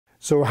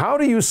So how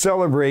do you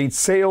celebrate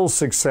sales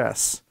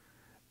success?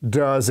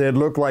 Does it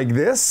look like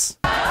this?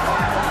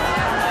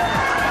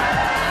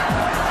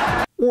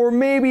 Or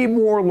maybe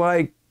more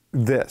like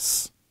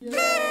this?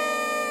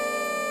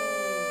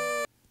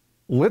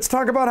 Let's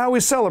talk about how we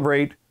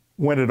celebrate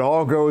when it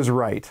all goes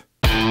right.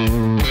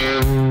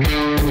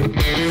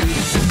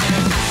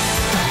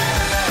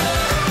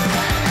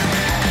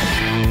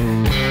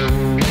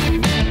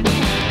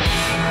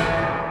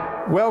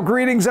 Well,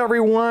 greetings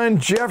everyone.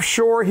 Jeff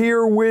Shore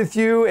here with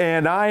you,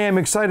 and I am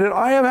excited.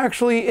 I am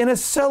actually in a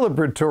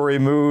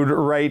celebratory mood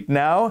right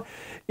now.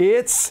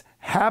 It's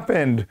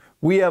happened.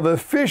 We have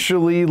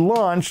officially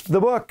launched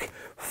the book.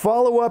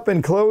 Follow Up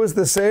and Close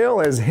the Sale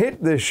has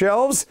hit the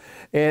shelves,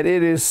 and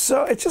it's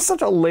just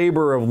such a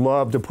labor of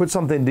love to put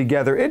something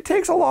together. It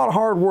takes a lot of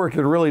hard work,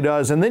 it really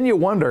does. And then you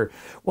wonder,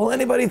 will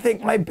anybody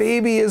think my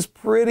baby is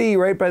pretty,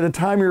 right? By the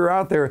time you're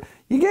out there,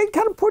 you get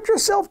kind of put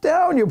yourself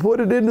down, you put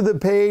it into the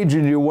page,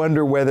 and you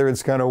wonder whether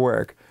it's going to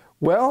work.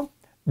 Well,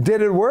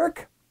 did it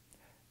work?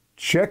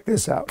 Check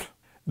this out.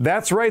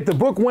 That's right, the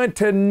book went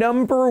to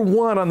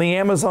 #1 on the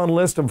Amazon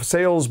list of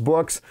sales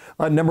books,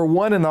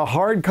 #1 in the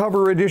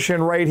hardcover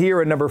edition right here,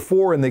 and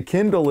 #4 in the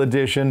Kindle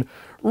edition.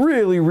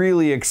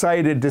 Really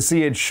excited to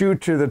see it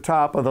shoot to the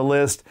top of the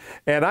list.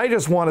 And I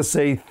just want to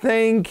say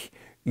thank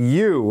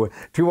you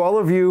to all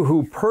of you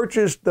who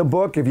purchased the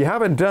book. If you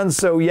haven't done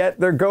so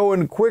yet, they're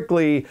going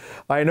quickly.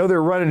 I know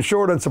they're running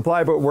short on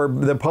supply, but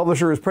the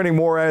publisher is printing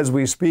more as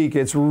we speak.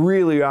 It's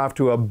really off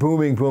to a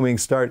booming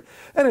start,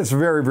 and it's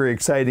very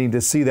exciting to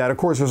see that. Of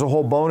course, there's a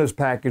whole bonus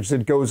package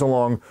that goes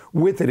along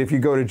with it. If you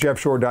go to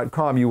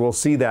jeffshore.com, you will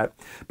see that.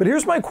 But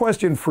here's my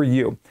question for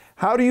you.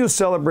 How do you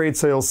celebrate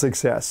sales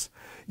success?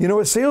 You know,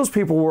 as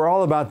salespeople, we're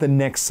all about the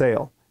next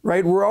sale,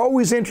 right? We're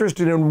always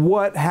interested in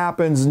what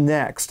happens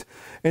next.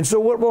 And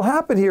so what will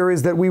happen here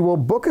is that we will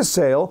book a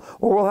sale,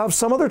 or we'll have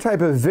some other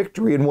type of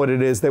victory in what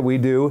it is that we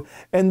do.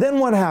 And then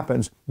what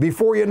happens?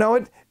 Before you know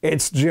it,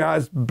 it's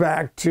just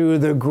back to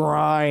the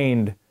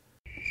grind.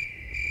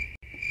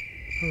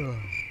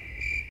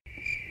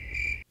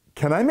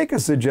 Can I make a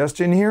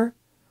suggestion here?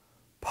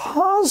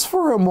 Pause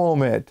for a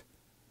moment.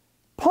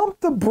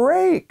 Pump the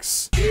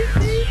brakes.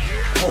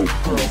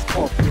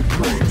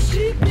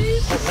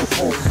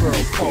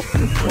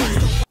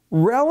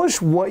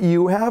 Relish what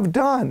you have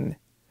done.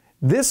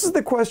 This is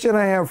the question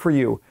I have for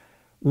you.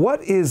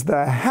 What is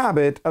the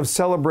habit of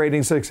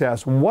celebrating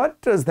success?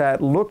 What does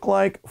that look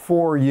like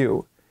for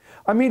you?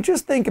 I mean,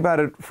 just think about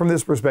it from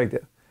this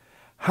perspective.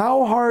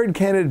 How hard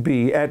can it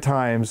be at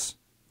times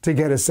to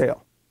get a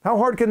sale? How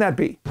hard can that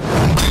be?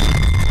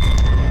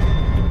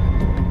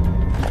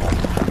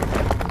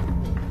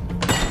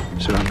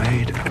 So I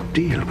made a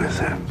deal with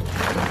him.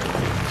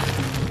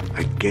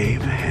 I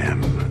gave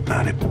him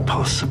an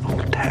impossible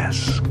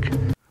task.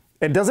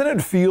 And doesn't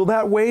it feel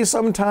that way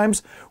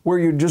sometimes, where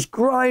you just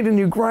grind and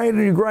you grind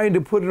and you grind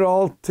to put it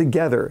all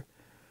together?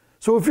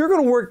 So if you're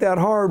going to work that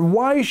hard,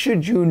 why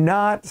should you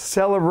not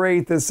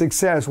celebrate the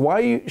success?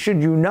 Why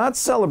should you not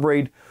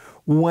celebrate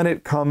when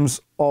it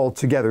comes all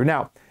together?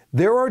 Now,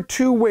 there are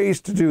two ways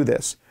to do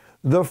this.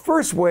 The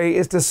first way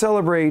is to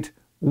celebrate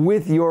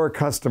with your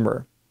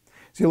customer.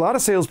 See, a lot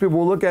of salespeople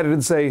will look at it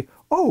and say,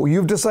 oh,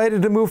 you've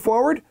decided to move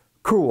forward?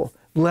 Cool,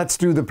 let's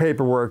do the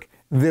paperwork.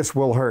 This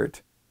will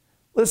hurt.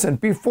 Listen,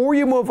 before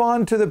you move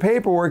on to the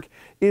paperwork,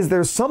 is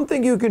there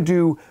something you can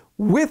do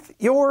with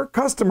your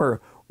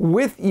customer,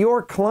 with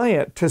your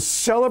client, to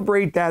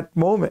celebrate that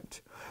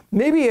moment?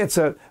 Maybe it's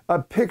a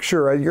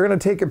picture. You're going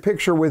to take a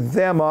picture with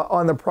them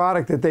on the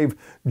product that they've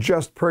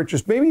just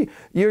purchased. Maybe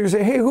you're going to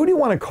say, hey, who do you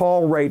want to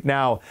call right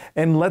now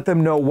and let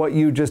them know what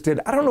you just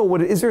did? I don't know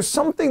is there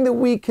something that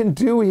we can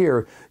do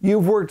here?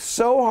 You've worked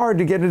so hard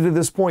to get into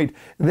this point.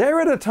 They're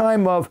at a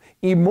time of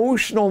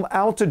emotional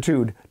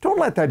altitude. Don't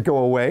let that go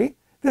away.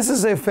 This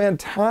is a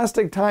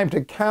fantastic time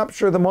to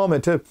capture the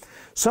moment, to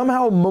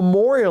somehow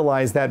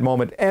memorialize that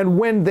moment. And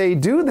when they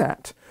do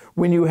that,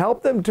 when you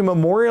help them to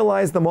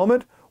memorialize the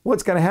moment,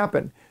 what's going to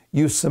happen?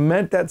 You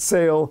cement that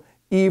sale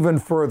even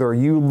further.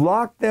 You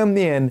lock them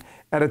in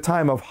at a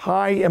time of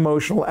high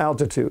emotional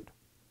altitude.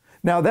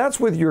 Now that's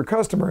with your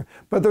customer,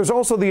 but there's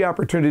also the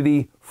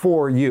opportunity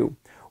for you.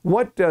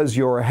 What does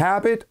your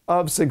habit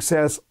of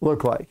success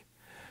look like?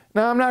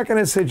 Now, I'm not going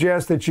to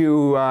suggest that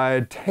you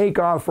take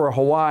off for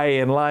Hawaii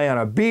and lie on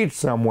a beach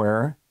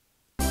somewhere.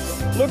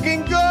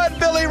 Looking good,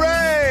 Billy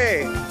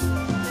Ray!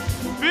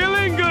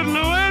 Feeling good,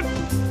 Louis!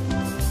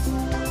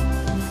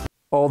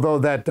 Although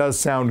that does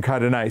sound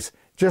kind of nice,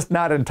 just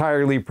not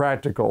entirely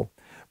practical.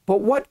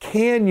 But what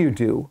can you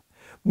do?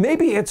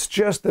 Maybe it's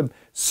just a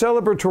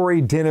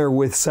celebratory dinner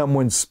with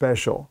someone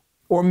special.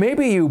 Or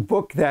maybe you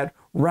book that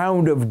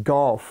round of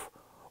golf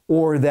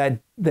or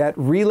that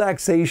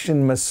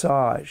relaxation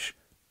massage.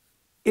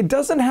 It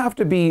doesn't have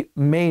to be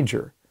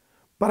major,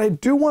 but I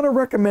do want to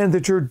recommend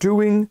that you're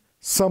doing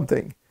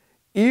something.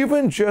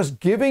 Even just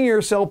giving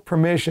yourself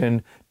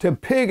permission to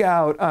pig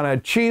out on a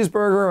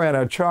cheeseburger and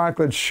a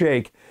chocolate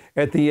shake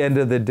at the end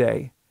of the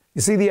day.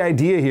 You see, the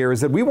idea here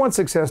is that we want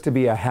success to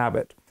be a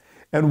habit.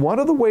 And one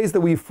of the ways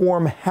that we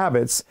form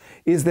habits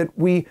is that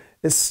we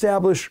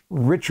establish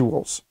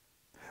rituals.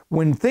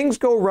 When things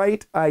go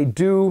right, I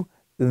do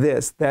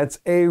this. That's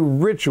a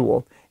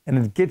ritual, and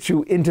it gets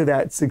you into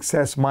that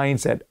success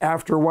mindset.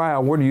 After a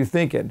while, what are you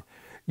thinking?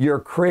 You're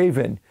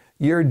craving.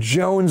 You're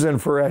jonesing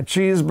for a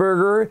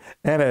cheeseburger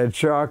and a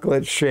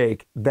chocolate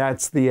shake.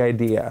 That's the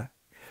idea.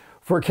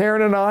 For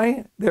Karen and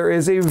I, there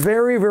is a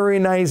very, very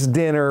nice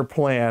dinner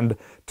planned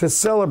to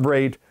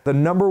celebrate the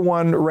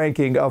 #1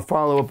 ranking of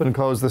Follow Up and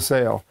Close the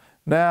Sale.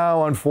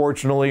 Now,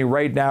 unfortunately,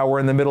 right now we're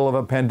in the middle of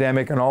a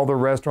pandemic and all the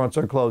restaurants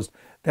are closed.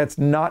 That's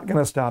not going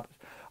to stop us.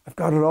 I've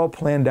got it all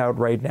planned out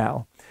right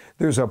now.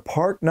 There's a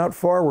park not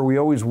far where we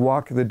always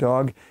walk the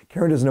dog.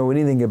 Karen doesn't know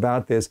anything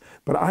about this,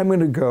 but I'm going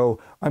to go.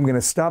 I'm going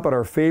to stop at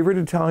our favorite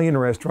Italian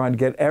restaurant,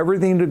 get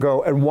everything to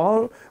go. And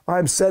while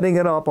I'm setting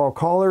it up, I'll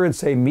call her and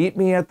say, meet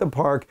me at the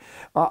park.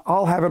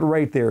 I'll have it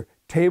right there.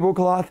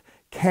 Tablecloth,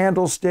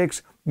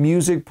 candlesticks,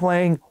 music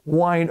playing,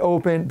 wine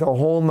open, the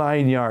whole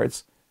 9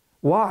 yards.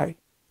 Why?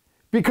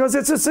 Because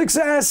it's a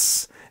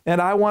success.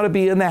 And I want to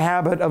be in the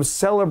habit of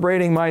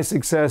celebrating my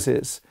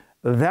successes.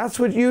 That's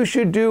what you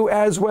should do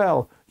as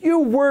well. You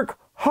work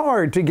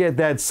hard to get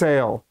that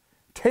sale.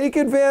 Take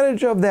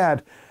advantage of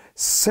that.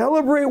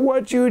 Celebrate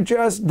what you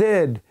just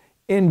did.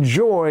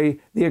 Enjoy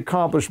the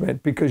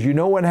accomplishment, because you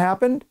know what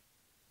happened?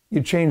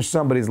 You changed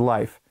somebody's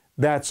life.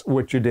 That's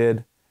what you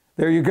did.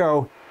 There you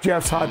go.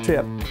 Jeff's hot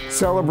tip.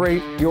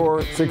 Celebrate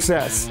your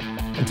success.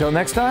 Until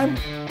next time,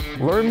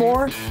 learn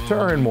more to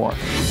earn more.